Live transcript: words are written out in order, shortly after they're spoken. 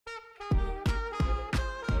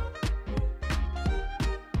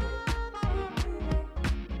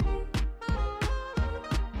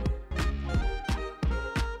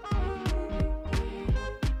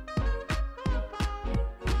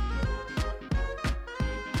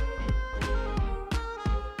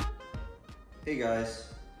Hey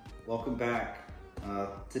guys, welcome back.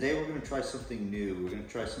 Today we're going to try something new. We're going to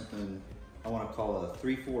try something I want to call a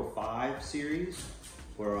 3-4-5 series,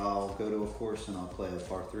 where I'll go to a course and I'll play a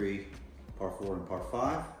par 3, par 4, and par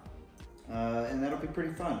 5. And that'll be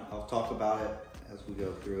pretty fun. I'll talk about it as we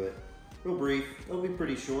go through it. Real brief, it'll be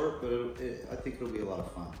pretty short, but I think it'll be a lot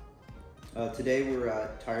of fun. Today we're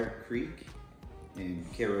at Cairo Creek in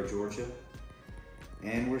Cairo, Georgia.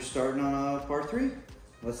 And we're starting on a par 3.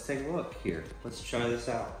 Let's take a look here. Let's try this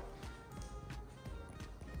out.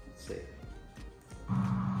 Let's see.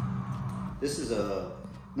 This is a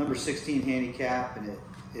number 16 handicap, and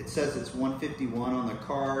it says it's 151 on the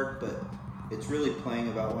card, but it's really playing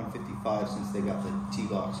about 155 since they got the tee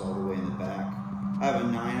box all the way in the back. I have a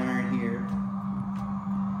 9-iron here.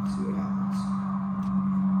 Let's see what happens.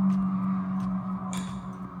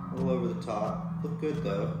 A little over the top. Look good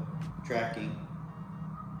though. Tracking.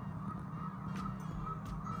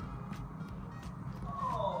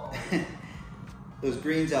 Those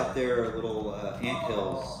greens out there are little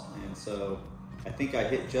anthills, and so I think I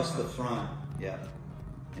hit just the front, yeah,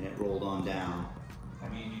 and it rolled on down. I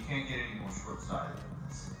mean, you can't get any more short-sighted than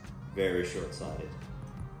this. Very short-sighted.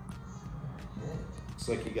 Looks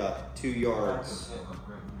like you got 2 yards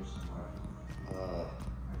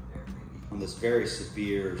on this very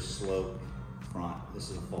severe slope front.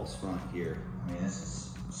 This is a false front here. I mean, this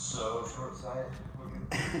is so short-sighted.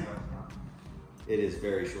 It is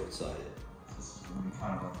very short-sighted. This is going to be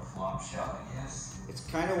kind of like a flop shot, I guess. It's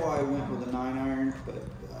kind of why I went with a 9-iron, but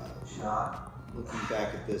Shot. looking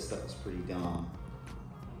back at this, that was pretty dumb.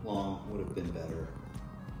 Long would have been better.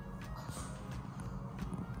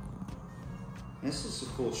 This is a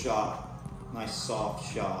cool shot. Nice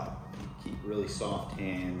soft shot. You keep really soft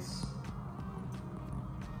hands.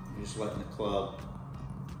 You're just letting the club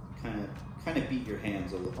kind of beat your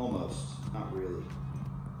hands almost, not really.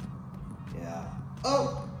 Yeah.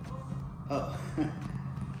 Oh! Oh.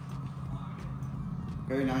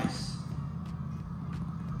 Very nice.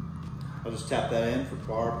 I'll just tap that in for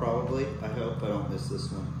par probably. I hope I don't miss this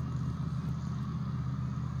one.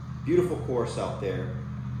 Beautiful course out there.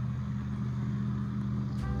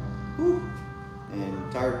 Woo.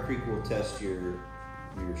 And Cairo Creek will test your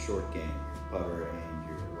short game, your putter and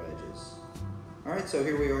your wedges. All right, so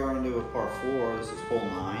here we are onto a par 4. This is hole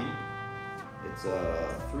 9. It's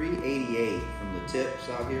a 388 from the tips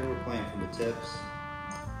out here. We're playing from the tips.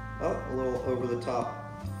 Oh, a little over the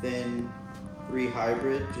top, thin 3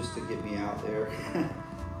 hybrid just to get me out there.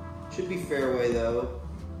 Should be fairway though.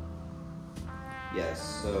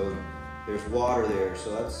 Yes, so there's water there,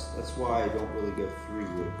 so that's why I don't really go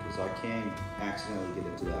 3-wood, because I can accidentally get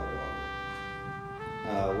into that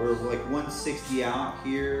water. We're like 160 out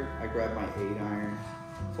here. I grabbed my 8-iron.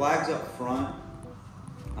 Flags up front.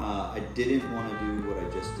 I didn't want to do what I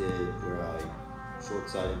just did, where I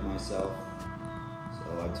short-sighted myself, so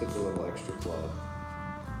I took a little extra club.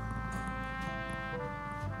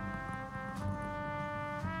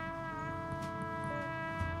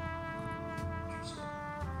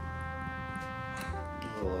 A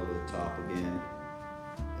little over the top again.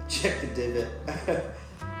 Check the divot.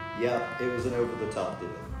 Yep, it was an over-the-top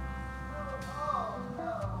divot.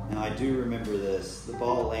 Now I do remember this. The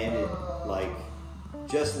ball landed like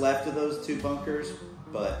just left of those 2 bunkers,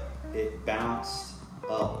 but it bounced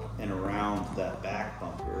up and around that back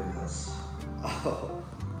bunker. Oh.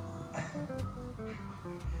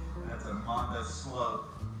 That's a Mondo slope.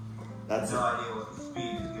 That's no idea what the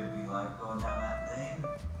speed is going to be like going down that thing.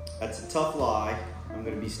 That's a tough lie. I'm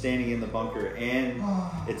going to be standing in the bunker, and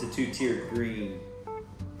it's a 2-tiered green,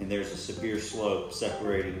 and there's a severe slope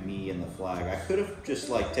separating me and the flag. I could have just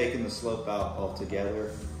like taken the slope out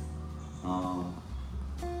altogether.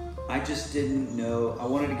 I just didn't know. I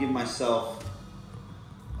wanted to give myself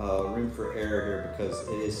room for error here, because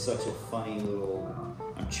it is such a funny little,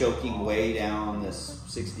 I'm choking way down this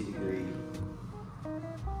 60-degree.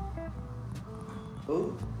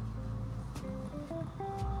 Oh.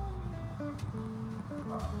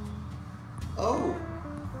 Oh.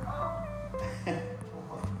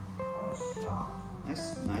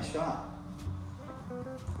 Nice shot.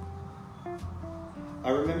 I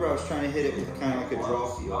remember I was trying to hit it with kind of like a draw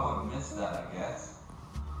field. I would have missed that, I guess.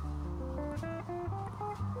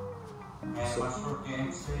 Man, my short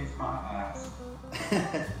game saves my ass.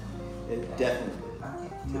 It definitely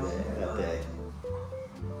did that day.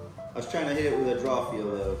 I was trying to hit it with a draw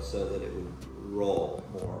field though, so that it would roll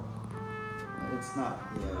more. It's not,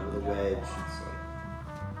 with a wedge. It's like.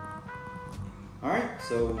 All right,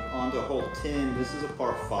 so on to hole 10. This is a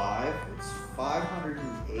par 5. It's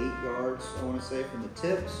 508 yards, I want to say, from the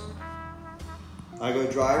tips. I go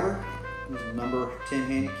driver. This is number 10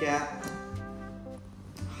 handicap.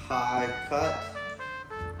 high cut.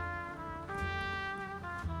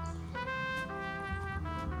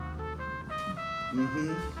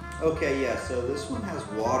 Okay, yeah, so this one has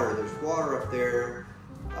water. There's water up there.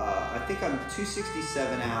 I think I'm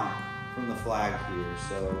 267 out from the flag here,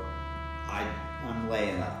 so I'm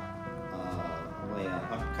laying up.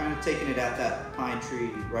 I'm kind of taking it at that pine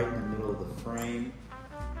tree right in the middle of the frame.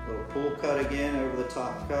 Little pull cut again over the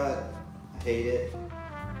top cut. I hate it,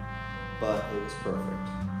 but it was perfect.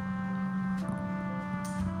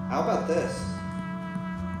 How about this?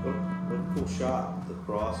 What a cool shot with the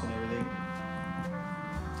cross and everything.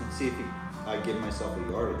 Let's see if I give myself a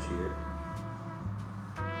yardage here.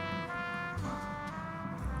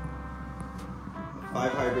 A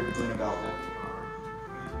 5 hybrid went about.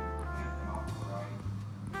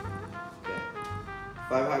 Okay.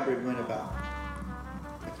 5 hybrid went about.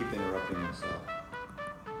 I keep interrupting myself.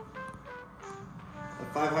 A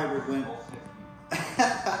 5 hybrid went.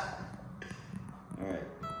 All right.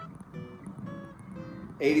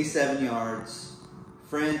 87 yards.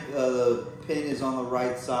 The pin is on the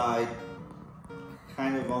right side,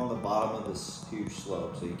 kind of on the bottom of this huge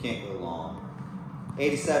slope, so you can't go long.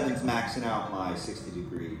 87's maxing out my 60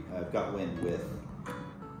 degree. I've got wind width.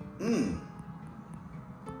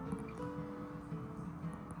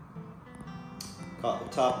 Caught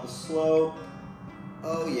the top of the slope.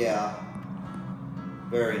 Oh yeah.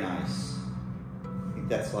 Very nice. I think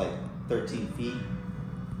that's like 13 feet.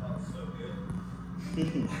 Oh, so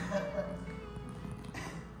good.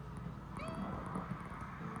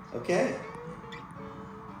 Okay.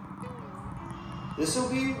 This will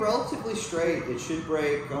be relatively straight. It should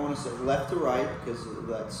break, I want to say, left to right because of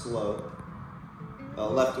that slope.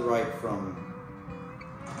 Left to right from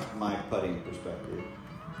my putting perspective.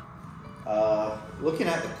 Looking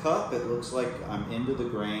at the cup, it looks like I'm into the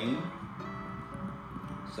grain.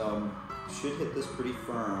 So I should hit this pretty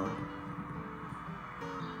firm.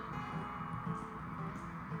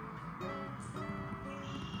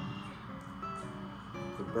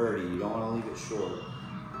 For birdie, you don't want to leave it short.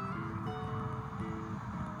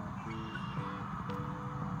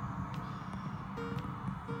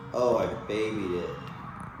 Oh, I babied it.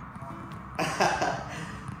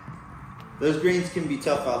 Those greens can be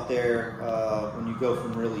tough out there when you go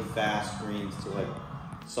from really fast greens to like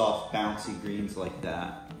soft, bouncy greens like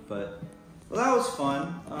that. But, well, that was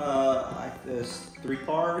fun. There's 3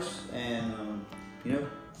 pars, and you know,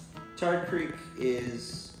 Tired Creek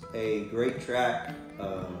is a great track.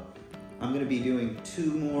 I'm going to be doing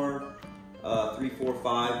 2 more 3, 4,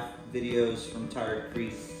 5 videos from Tired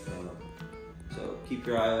Creek. So keep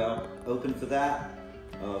your eye out open for that.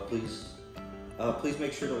 Please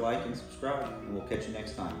make sure to like and subscribe, and we'll catch you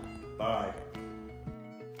next time. Bye.